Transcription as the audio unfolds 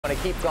I want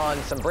to keep on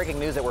some breaking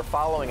news that we're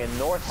following in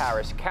North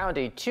Harris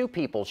County. 2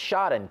 people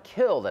shot and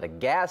killed at a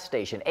gas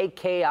station. A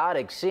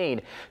chaotic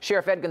scene.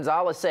 Sheriff Ed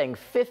Gonzalez saying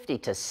 50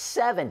 to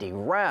 70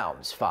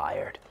 rounds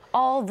fired.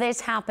 All this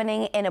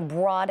happening in a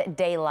broad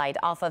daylight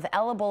off of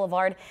Ella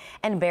Boulevard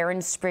and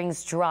Barron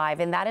Springs Drive.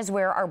 And that is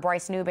where our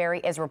Bryce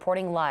Newberry is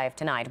reporting live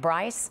tonight.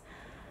 Bryce?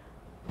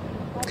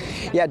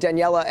 Yeah,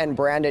 Daniela and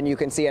Brandon, you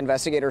can see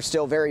investigators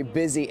still very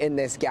busy in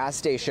this gas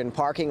station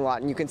parking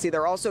lot. And you can see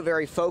they're also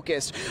very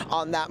focused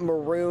on that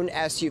maroon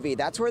SUV.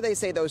 That's where they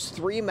say those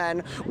 3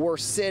 men were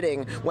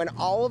sitting when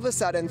all of a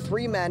sudden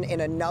 3 men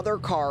in another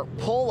car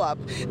pull up.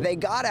 They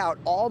got out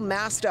all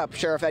masked up,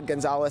 Sheriff Ed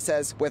Gonzalez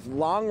says, with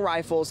long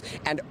rifles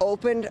and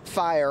opened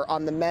fire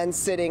on the men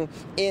sitting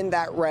in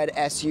that red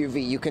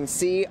SUV. You can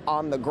see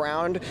on the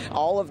ground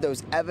all of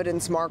those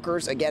evidence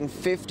markers. Again,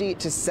 50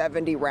 to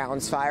 70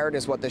 rounds fired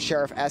is what the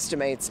sheriff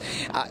estimates.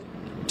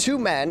 2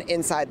 men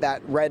inside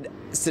that red,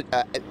 2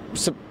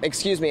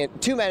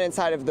 men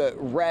inside of the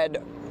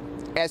red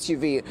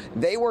SUV.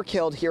 They were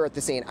killed here at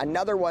the scene.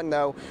 Another one,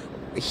 though,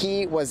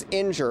 he was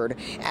injured,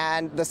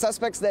 and the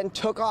suspects then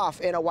took off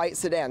in a white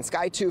sedan.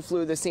 Sky 2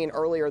 flew the scene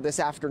earlier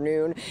this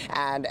afternoon,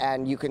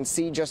 and you can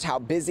see just how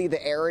busy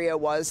the area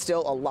was.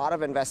 Still a lot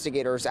of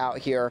investigators out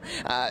here,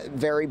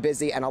 very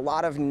busy, and a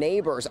lot of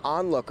neighbors,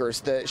 onlookers.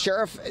 The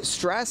sheriff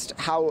stressed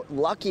how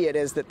lucky it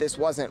is that this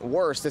wasn't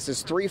worse. This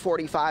is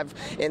 3:45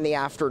 in the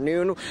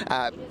afternoon.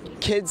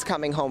 Kids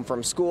coming home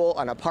from school,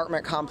 an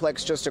apartment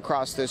complex just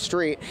across the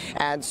street,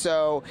 and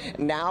so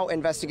now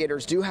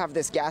investigators do have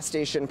this gas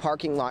station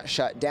parking lot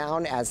shut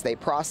down as they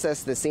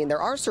process the scene.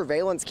 There are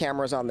surveillance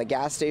cameras on the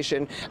gas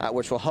station,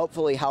 which will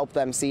hopefully help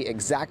them see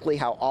exactly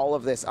how all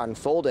of this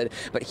unfolded.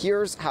 But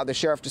here's how the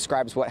sheriff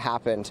describes what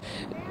happened.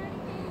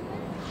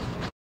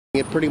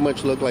 It pretty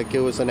much looked like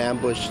it was an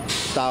ambush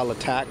style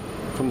attack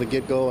from the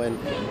get-go, and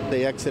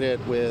they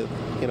exited with,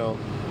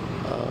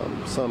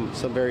 some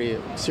very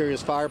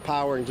serious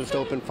firepower and just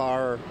opened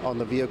fire on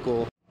the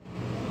vehicle.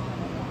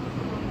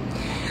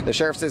 The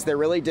sheriff says there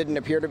really didn't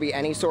appear to be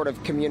any sort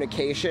of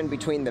communication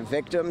between the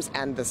victims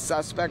and the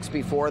suspects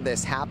before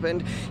this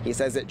happened. He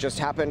says it just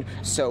happened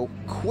so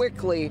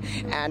quickly,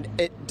 and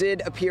it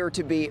did appear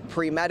to be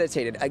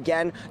premeditated.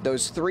 Again,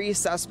 those 3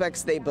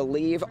 suspects, they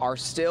believe, are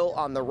still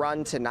on the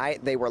run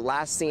tonight. They were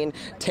last seen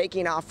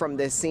taking off from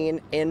this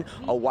scene in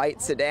a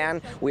white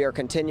sedan. We are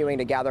continuing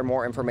to gather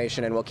more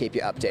information, and we'll keep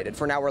you updated.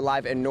 For now, we're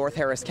live in North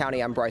Harris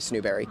County. I'm Bryce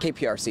Newberry,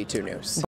 KPRC 2 News.